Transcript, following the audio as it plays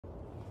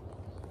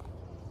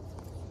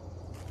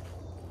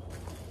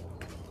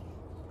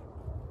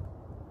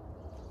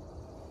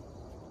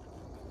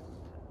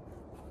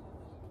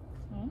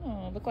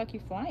Don't look like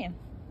you're flying.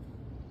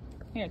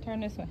 Here, turn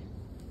this way.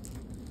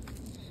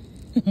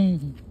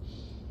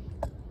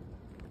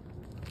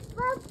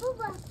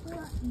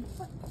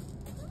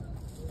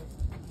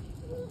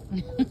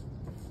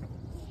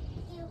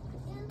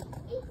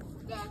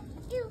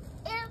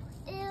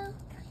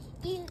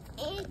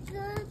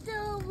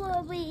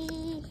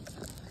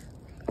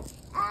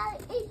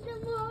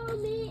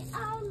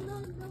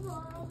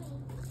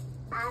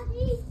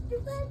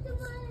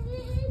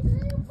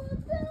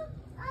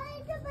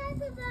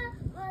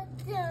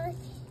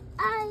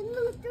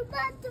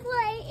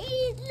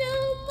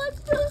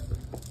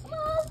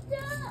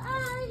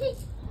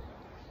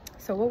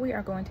 So what we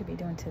are going to be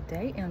doing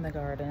today in the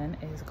garden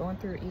is going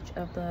through each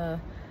of the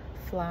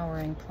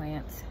flowering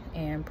plants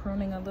and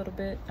pruning a little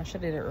bit. I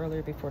should have did it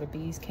earlier before the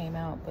bees came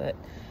out, but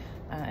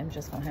I'm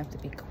just gonna have to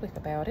be quick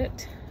about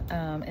it.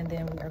 And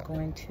then we are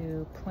going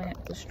to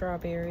plant the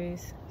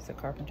strawberries. It's a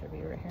carpenter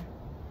bee right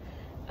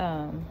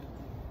here.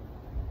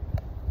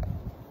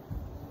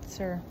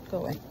 Sir, go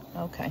away.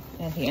 Okay,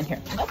 and he in here.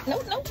 No.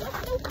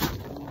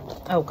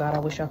 Oh God, I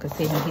wish y'all could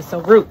see him. He's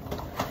so rude.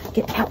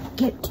 Get out,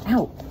 get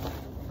out.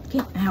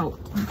 Get out.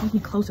 Let me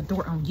close the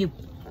door on you.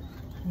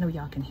 I know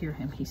y'all can hear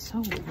him. He's so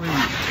rude.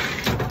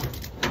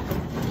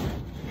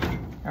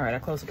 All right, I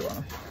closed the door on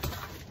him.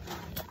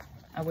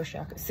 I wish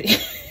y'all could see.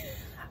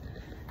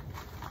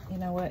 You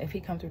know what? If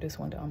he come through this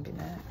window, I'm gonna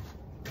be mad.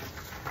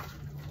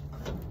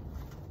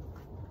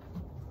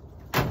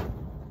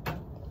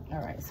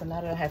 All right, so now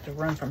that I have to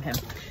run from him,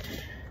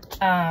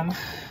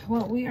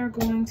 what we are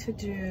going to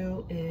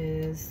do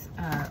is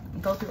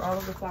go through all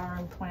of the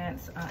flowering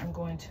plants. I'm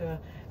going to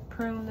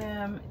prune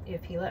them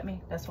if he let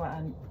me. That's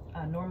why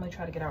I normally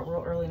try to get out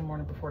real early in the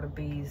morning before the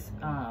bees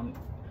are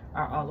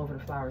all over the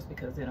flowers,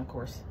 because then of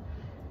course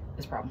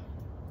it's a problem.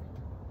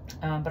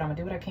 But I'm gonna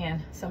do what I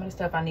can. Some of the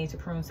stuff I need to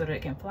prune so that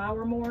it can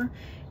flower more,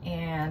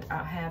 and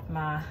I'll have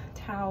my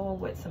towel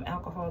with some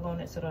alcohol on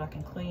it so that I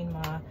can clean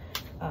my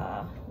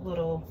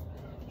little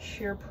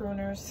shear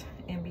pruners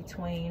in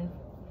between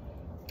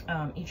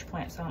each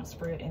plant, so I don't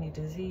spread any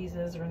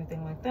diseases or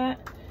anything like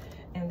that.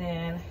 And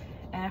then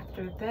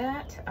after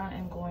that, I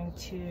am going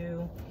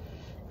to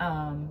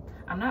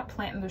I'm not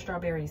planting the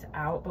strawberries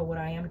out, but what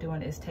I am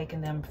doing is taking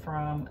them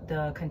from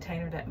the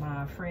container that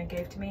my friend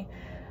gave to me.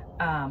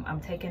 I'm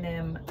taking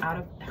them out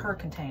of her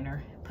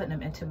container, putting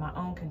them into my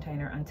own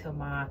container until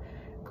my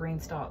green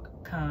stalk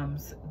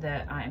comes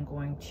that I am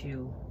going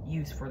to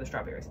use for the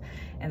strawberries.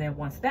 And then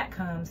once that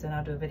comes, then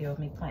I'll do a video of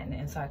me planting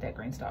it inside that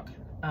green stalk,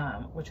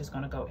 which is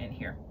gonna go in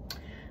here.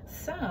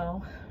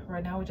 So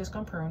right now we're just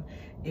gonna prune.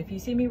 If you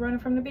see me running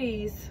from the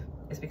bees,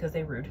 it's because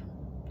they're rude,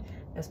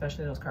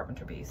 especially those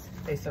carpenter bees.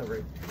 They're so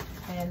rude.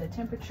 And the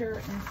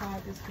temperature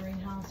inside this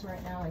greenhouse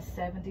right now is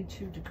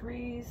 72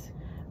 degrees.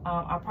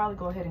 I'll probably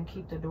go ahead and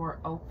keep the door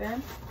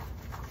open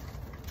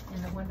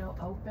and the window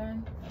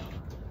open.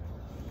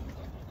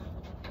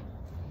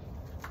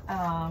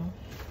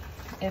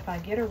 If I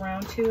get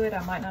around to it,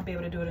 I might not be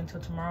able to do it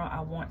until tomorrow. I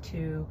want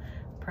to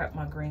prep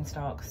my green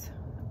stalks.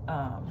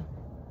 I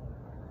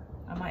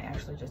might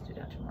actually just do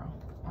that tomorrow.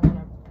 I'm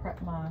gonna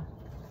prep my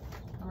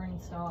green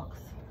stalks,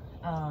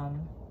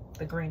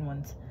 the green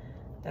ones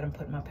that I'm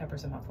putting my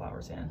peppers and my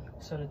flowers in,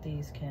 so that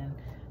these can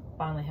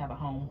finally have a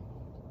home.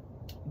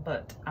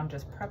 But I'm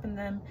just prepping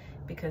them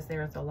because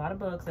there's a lot of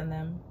bugs in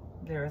them.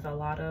 There's a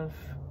lot of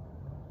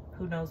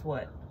who knows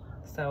what.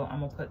 So I'm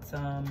gonna put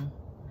some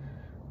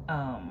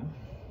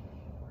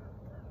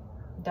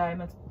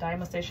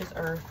diatomaceous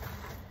earth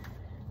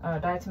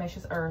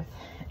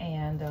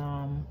and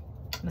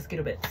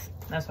mosquito bits.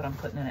 That's what I'm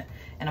putting in it,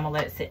 and I'm gonna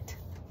let it sit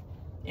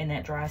in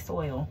that dry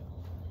soil.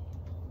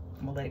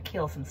 I'm gonna let it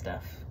kill some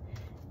stuff,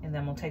 and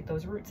then we'll take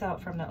those roots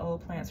out from the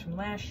old plants from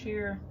last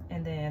year,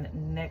 and then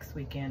next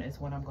weekend is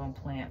when I'm gonna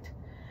plant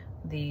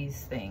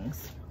these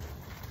things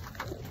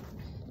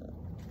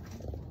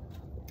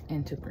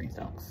into green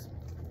stalks.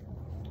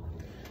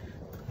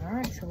 All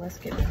right, so let's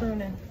get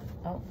pruning.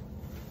 Oh.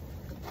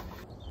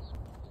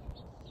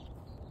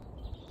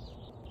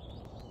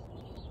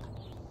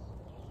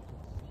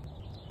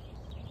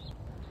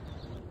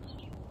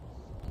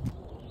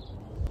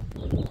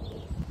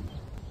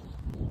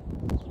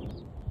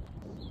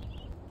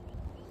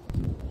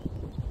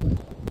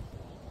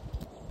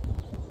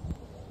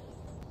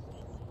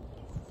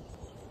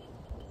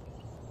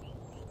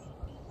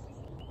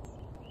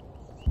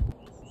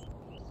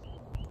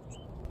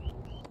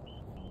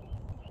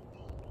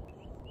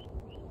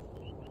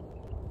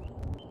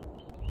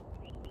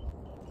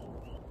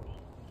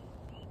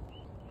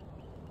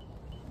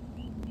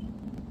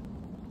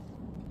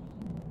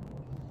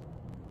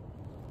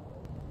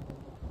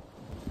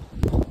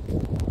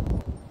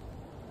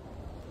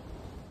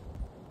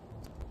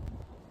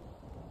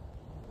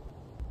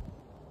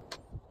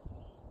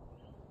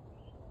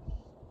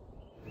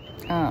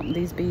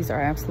 These bees are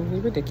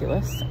absolutely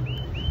ridiculous.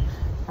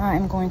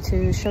 I'm going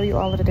to show you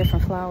all of the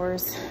different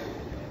flowers,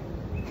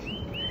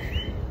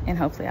 and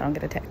hopefully I don't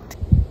get attacked.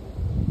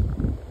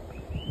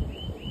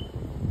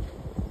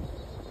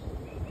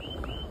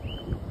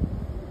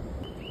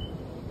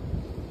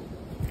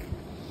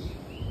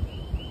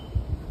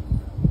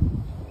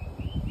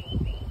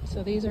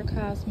 So these are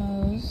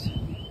cosmos.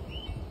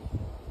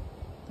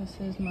 This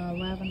is my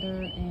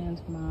lavender and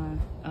my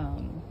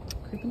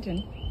creeping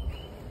Jenny.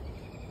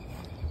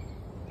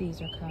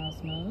 These are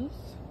cosmos.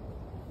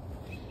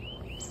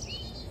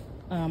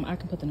 I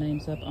can put the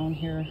names up on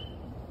here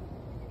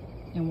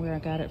and where I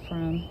got it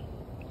from.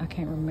 I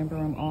can't remember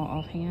them all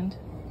offhand.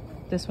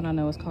 This one I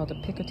know is called the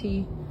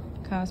Picotee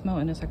Cosmo,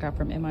 and this I got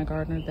from M.I.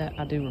 Gardner. That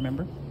I do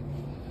remember.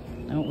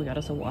 Oh, we got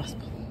us a wasp.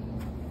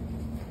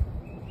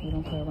 We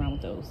don't play around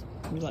with those.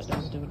 We let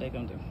those do what they're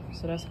gonna do.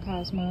 So that's a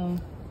Cosmo.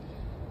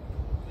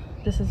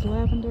 This is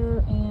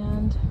lavender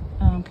and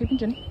creeping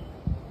Jenny.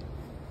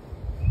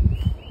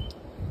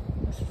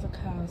 This is a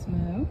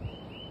Cosmo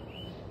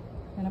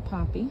and a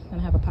poppy. And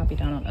I have a poppy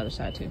down on the other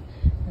side too.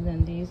 And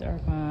then these are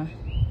my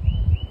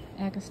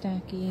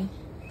Agastaki.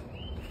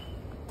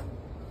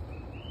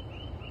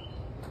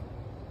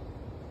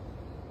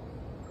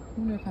 I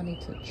wonder if I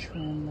need to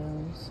trim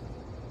those.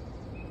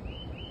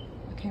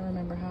 I can't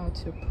remember how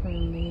to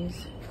prune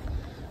these.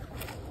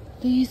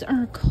 These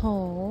are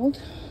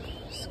called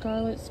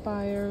Scarlet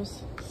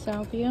Spires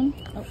Salvia.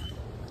 Oh,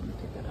 let me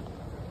pick that up.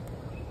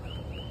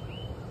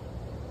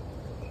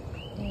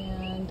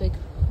 And they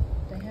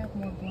have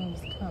more blooms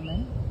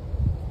coming.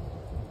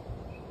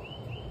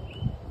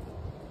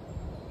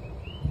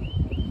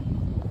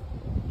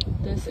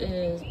 This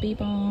is Bee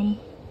Balm,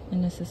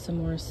 and this is some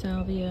more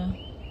Salvia.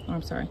 Oh,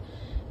 I'm sorry,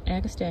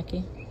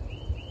 Agastaki,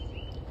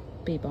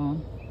 Bee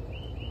Balm,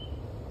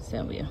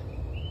 Salvia.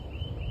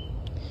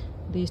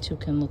 These two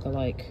can look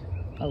alike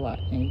a lot,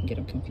 and you can get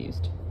them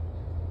confused.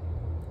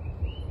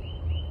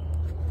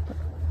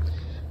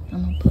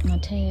 I'm gonna put my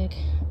tag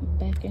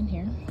back in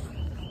here.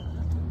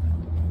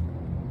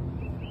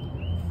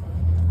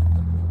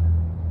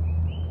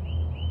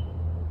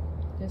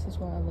 This is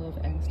why I love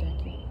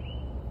Agastaki.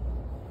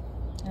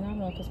 And I don't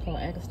know if it's called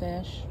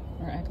Agastache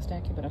or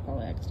Agastaki, but I call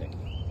it Agastaki.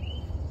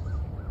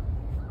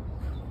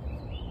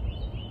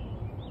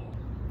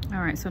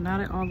 All right, so now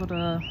that all of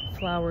the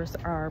flowers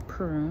are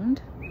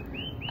pruned,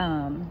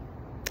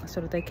 so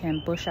that they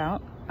can bush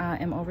out, I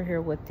am over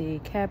here with the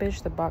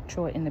cabbage, the bok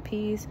choy, and the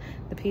peas.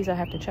 The peas I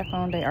have to check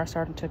on. They are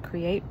starting to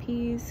create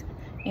peas,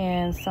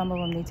 and some of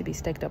them need to be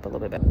staked up a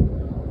little bit better.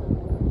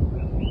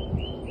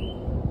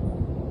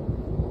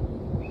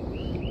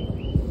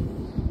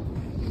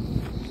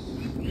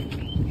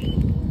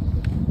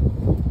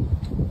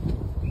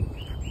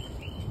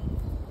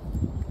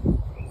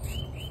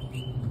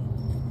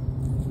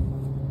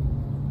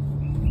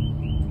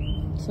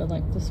 So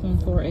like this one,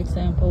 for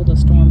example, the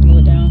storm blew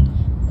it down,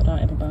 but I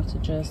am about to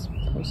just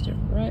post it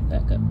right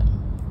back up.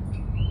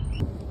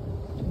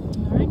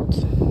 All right.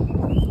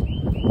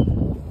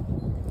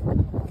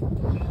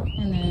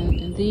 And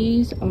then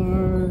these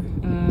are,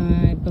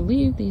 I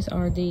believe these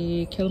are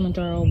the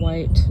Kilimanjaro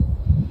white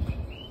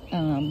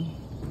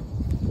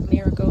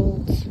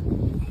marigolds.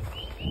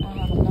 I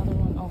have another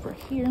one over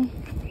here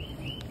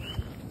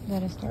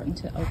that is starting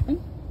to open.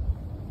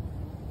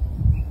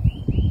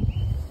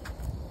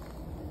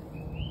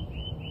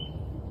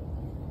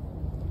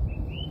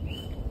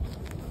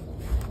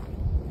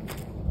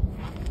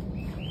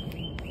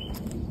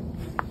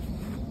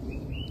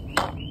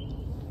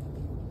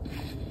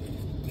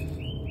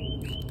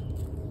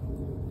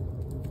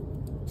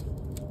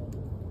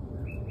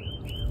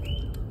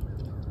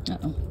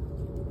 Uh-oh.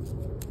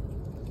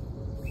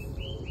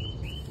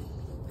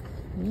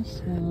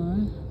 This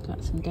one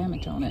got some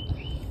damage on it.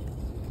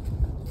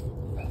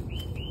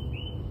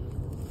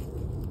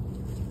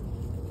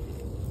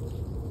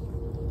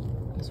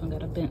 This one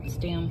got a bent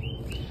stem.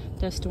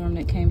 That storm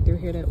that came through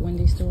here, that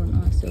windy storm,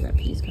 oh, I still got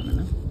peas coming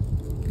up.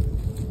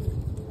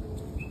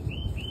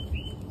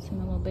 See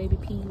my little baby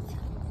peas?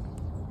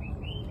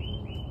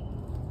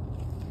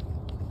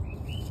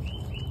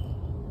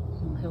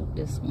 I'll help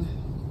this one.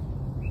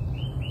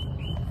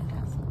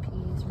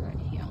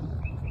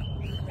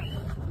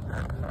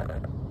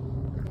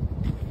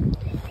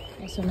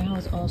 So now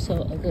is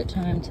also a good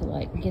time to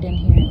like get in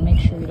here and make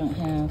sure you don't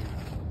have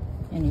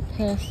any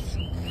pests.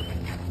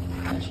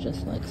 That's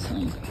just like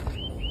some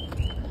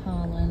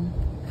pollen.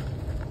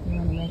 You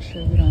want to make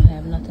sure you don't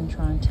have nothing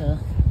trying to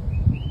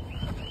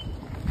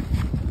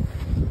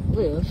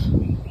live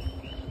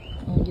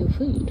on your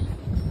food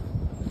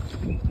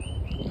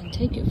and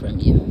take it from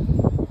you.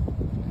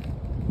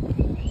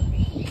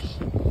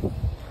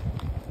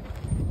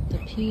 The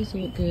peas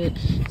look good.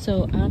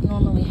 So I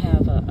normally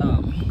have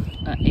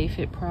an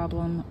aphid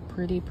problem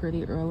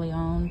pretty early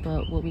on,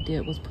 but what we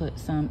did was put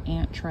some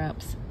ant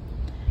traps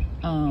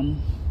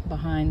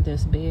behind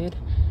this bed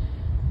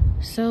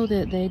so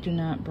that they do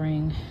not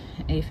bring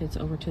aphids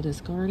over to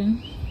this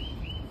garden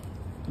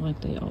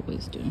like they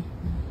always do.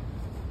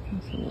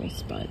 That's a little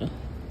spider.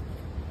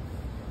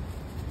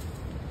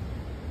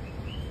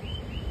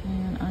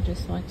 And I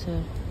just like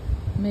to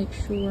make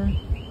sure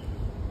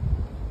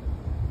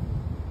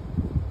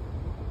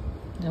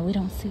that we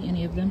don't see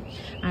any of them.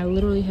 I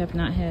literally have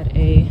not had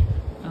a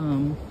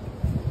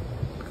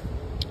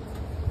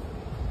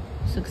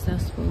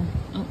successful,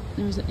 oh,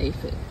 there's an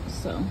aphid.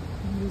 So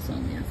let me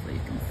zoom in so you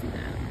can see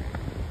that.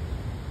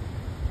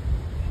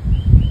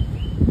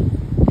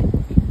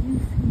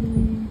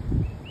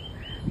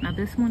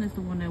 this one is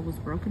the one that was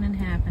broken in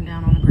half and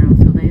down on the ground.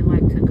 So they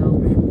like to go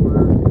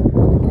for,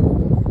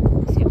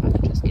 let's see if I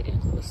can just get in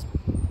close.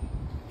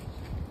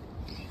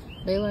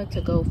 They like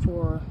to go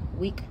for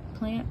weak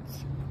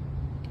plants.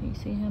 Can you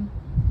see him?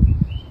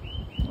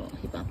 Oh,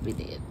 he about to be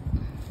dead.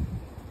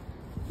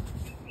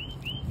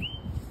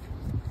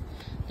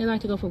 They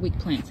like to go for weak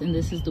plants, and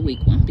this is the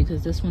weak one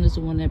because this one is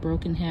the one that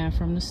broke in half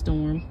from the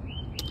storm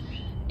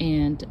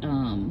and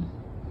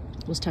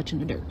was touching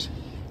the dirt.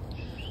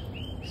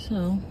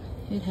 So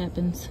it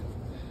happens.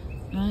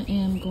 I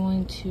am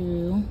going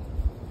to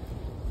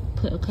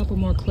put a couple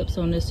more clips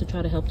on this to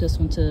try to help this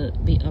one to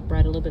be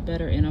upright a little bit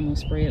better, and I'm gonna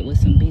spray it with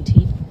some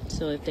BT.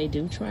 So if they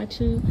do try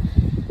to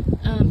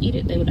eat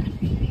it, they will die.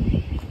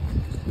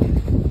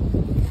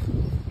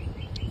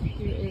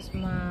 Here is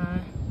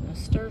my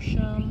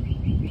nasturtium.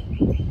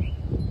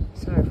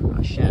 Sorry for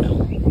my shadow.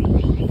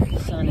 The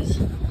sun is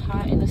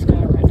high in the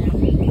sky right now.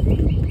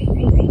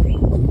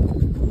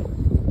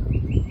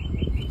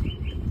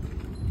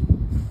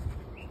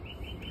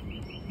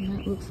 And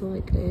that looks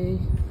like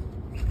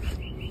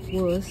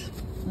was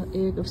an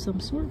egg of some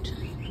sort.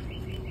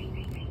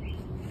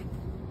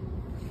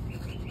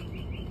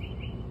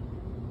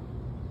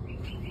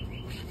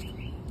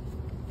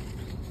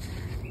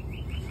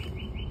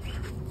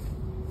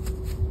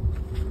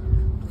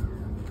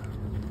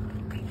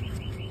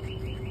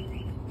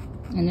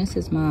 And this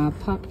is my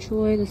pak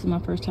choy. This is my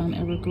first time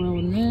ever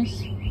growing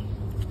this.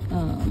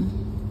 I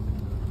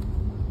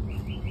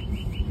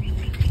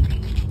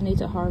need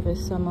to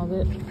harvest some of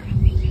it.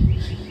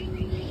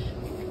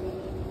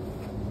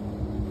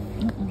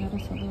 Oh, I got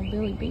us a little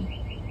billy bee.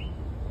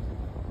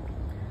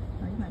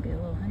 Oh, you might be a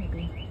little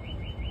honeybee.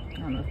 I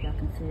don't know if y'all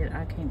can see it.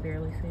 I can't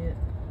barely see it.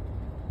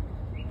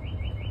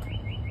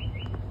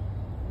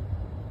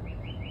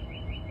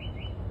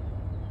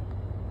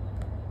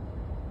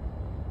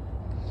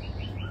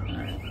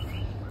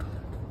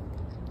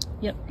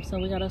 Yep, so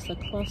we got us a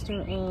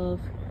cluster of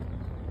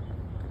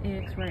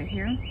eggs right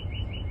here. And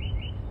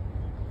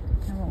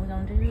what we're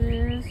gonna do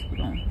is we're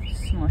gonna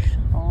smush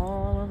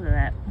all of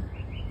that.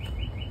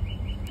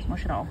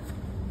 Smush it all.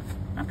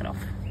 Knock it off.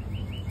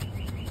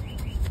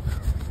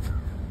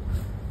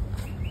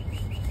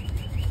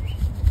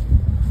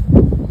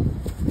 All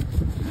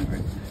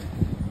right.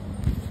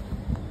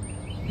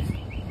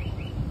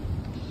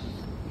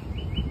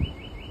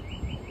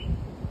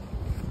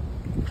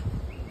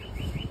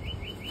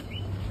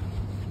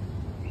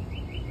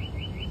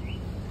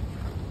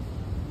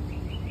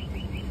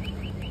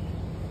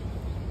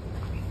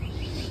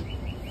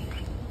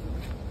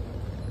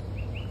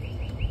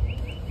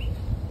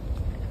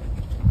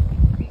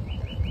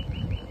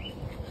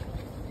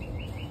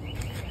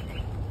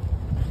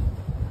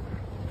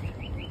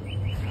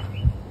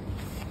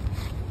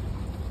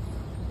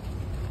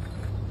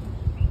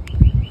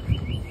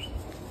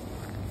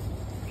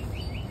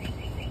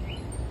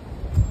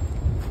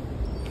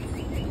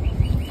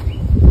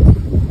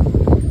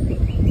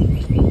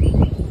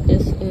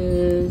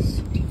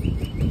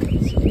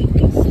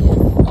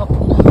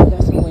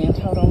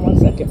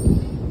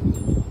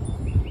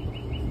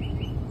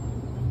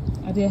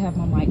 I did have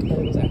my mic, but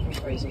it was acting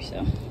crazy,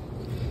 so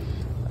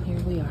here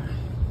we are.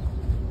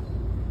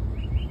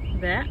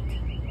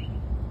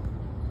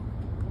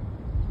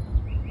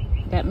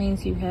 That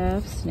means you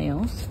have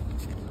snails.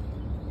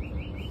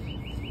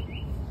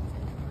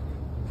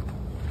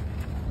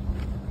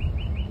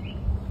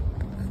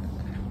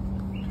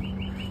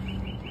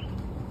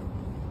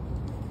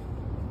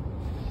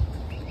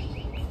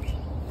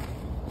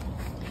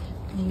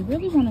 And you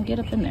really want to get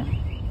up in there.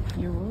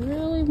 You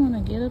really want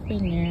to get up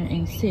in there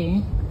and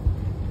see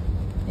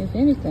if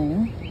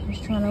anything is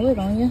trying to live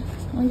on your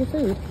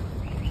food,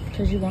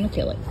 because you want to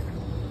kill it.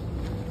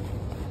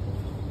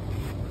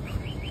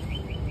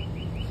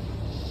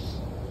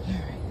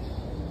 Alright.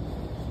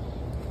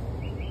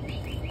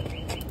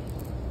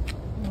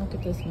 Look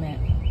at this mat.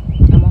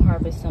 I'm gonna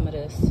harvest some of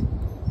this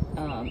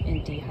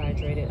and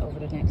dehydrate it over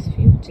the next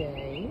few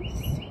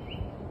days.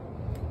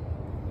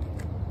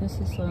 This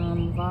is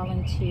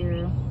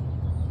volunteer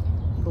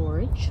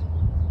borage.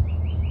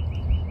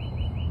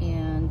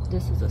 And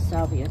this is a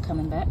salvia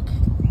coming back.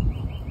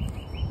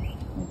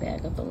 Let me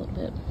bag up a little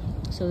bit.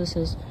 So this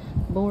is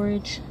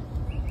borage,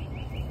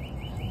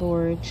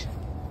 borage,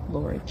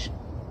 borage,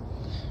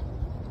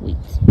 wheat.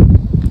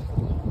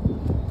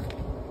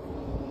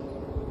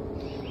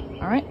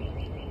 All right.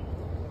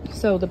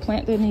 So the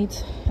plant that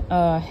needs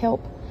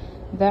help,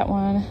 that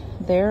one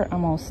there,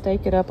 I'm gonna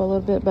stake it up a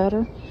little bit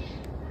better,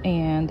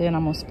 and then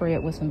I'm gonna spray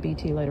it with some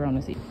BT later on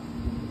this evening.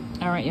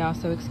 All right, y'all,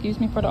 so excuse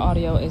me for the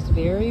audio. It's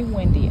very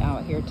windy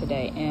out here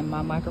today and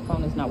my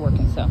microphone is not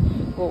working. So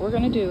what we're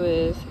gonna do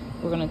is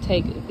we're gonna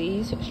take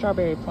these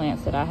strawberry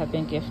plants that I have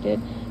been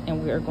gifted,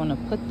 and we are gonna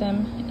put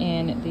them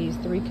in these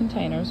 3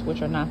 containers,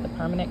 which are not the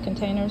permanent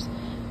containers,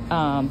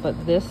 but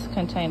this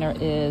container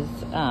is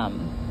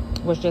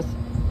was just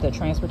the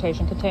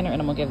transportation container,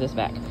 and I'm gonna give this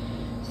back.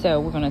 So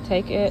we're gonna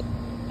take it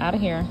out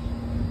of here,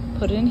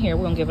 put it in here.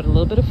 We're gonna give it a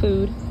little bit of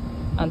food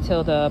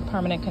until the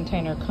permanent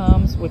container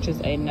comes, which is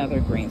another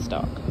green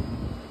stalk.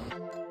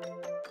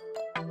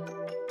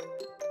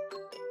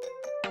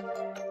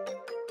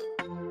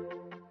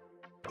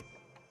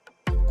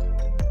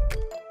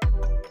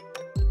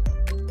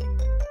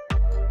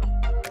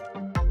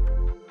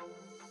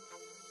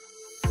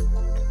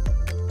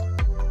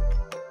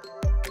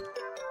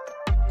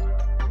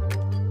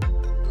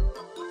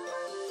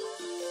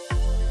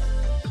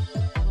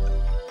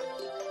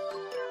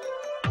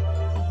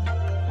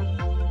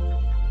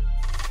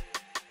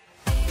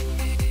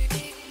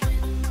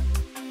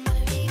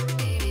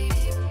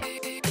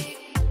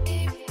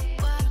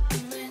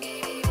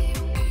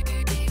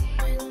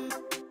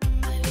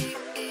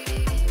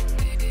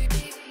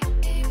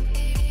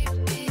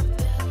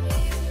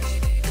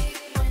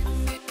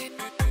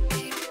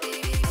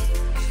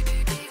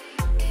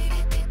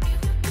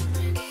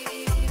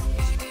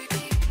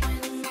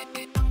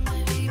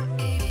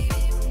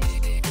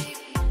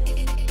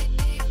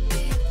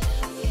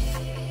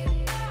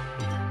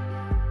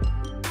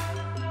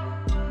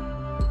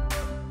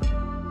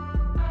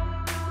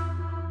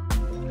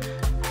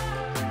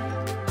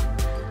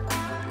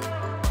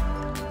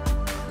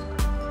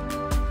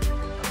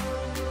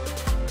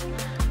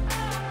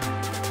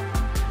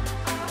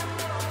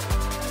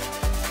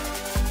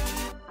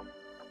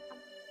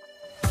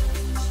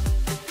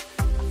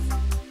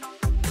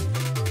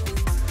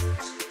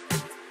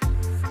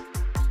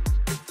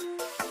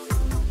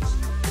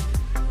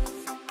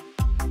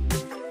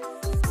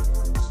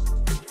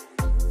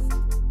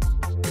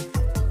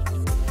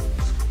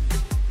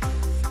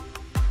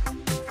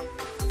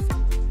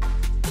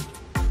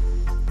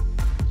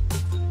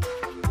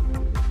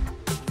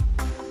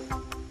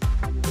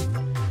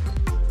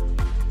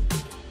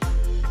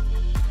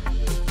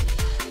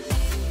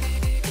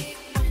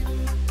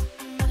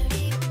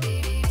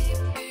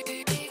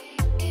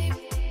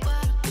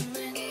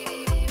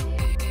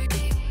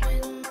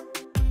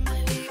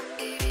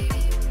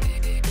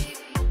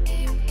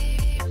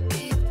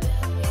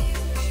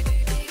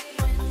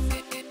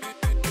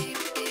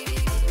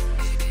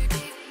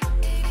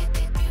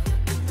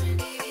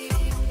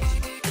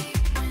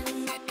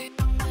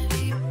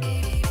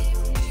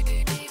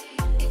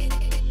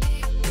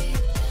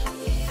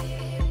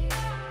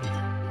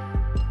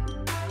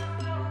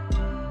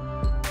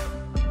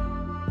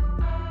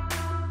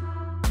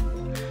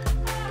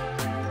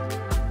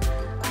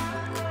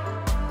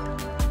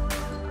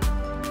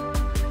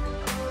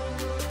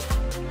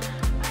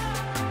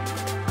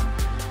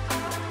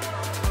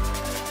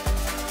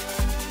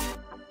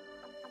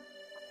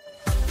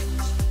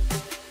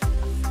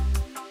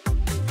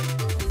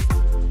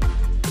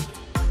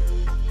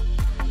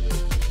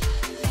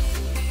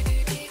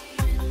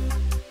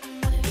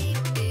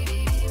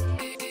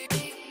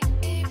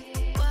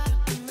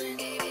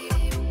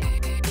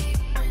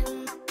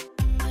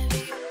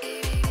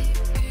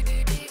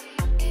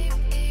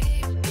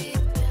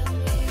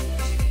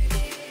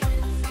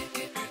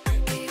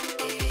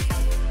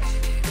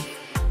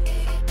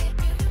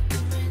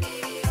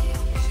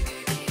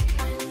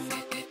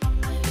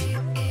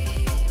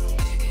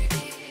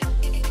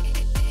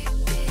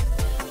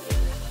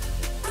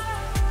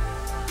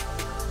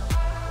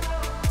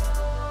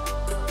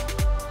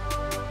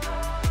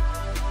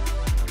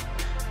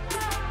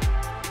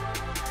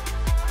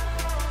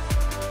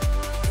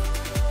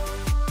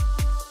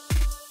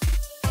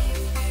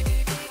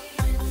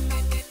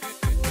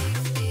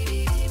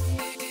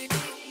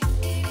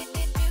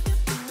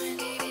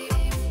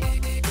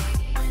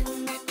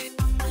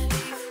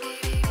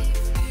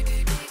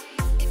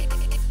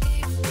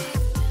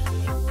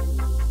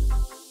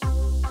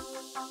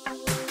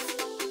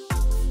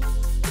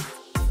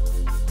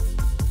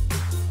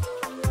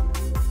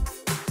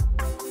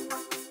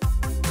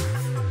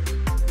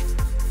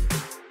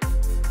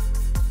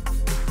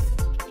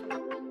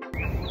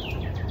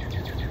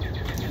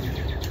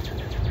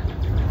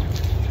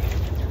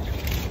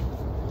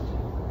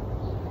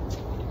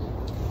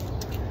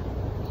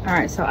 All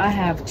right, so I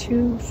have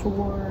 2,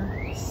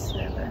 4,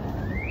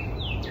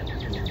 7,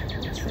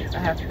 6. I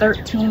have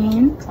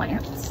 13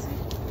 plants.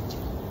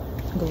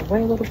 Go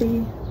away a little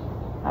bit.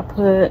 I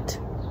put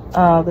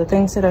the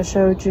things that I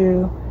showed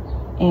you,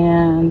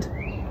 and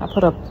I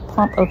put a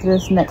pump of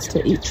this next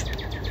to each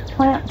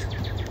plant.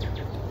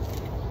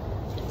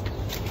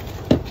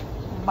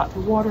 I'm about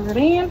to water it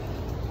in.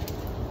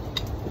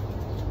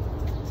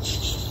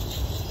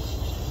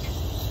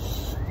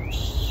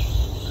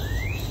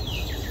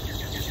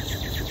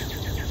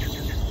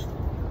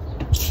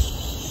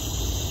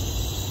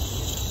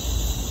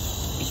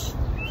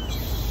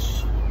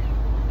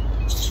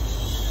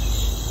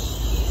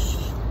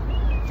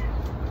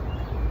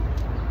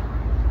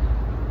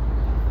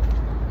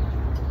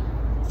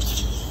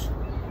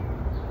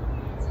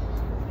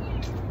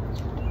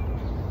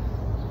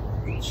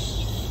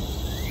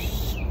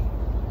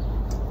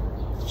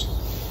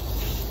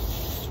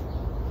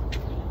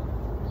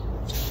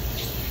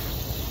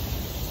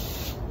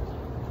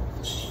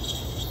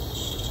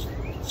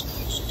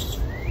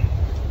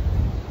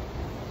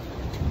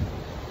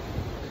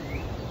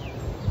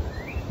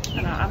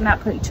 I'm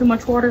not putting too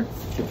much water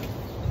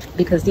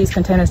because these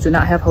containers do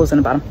not have holes in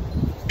the bottom.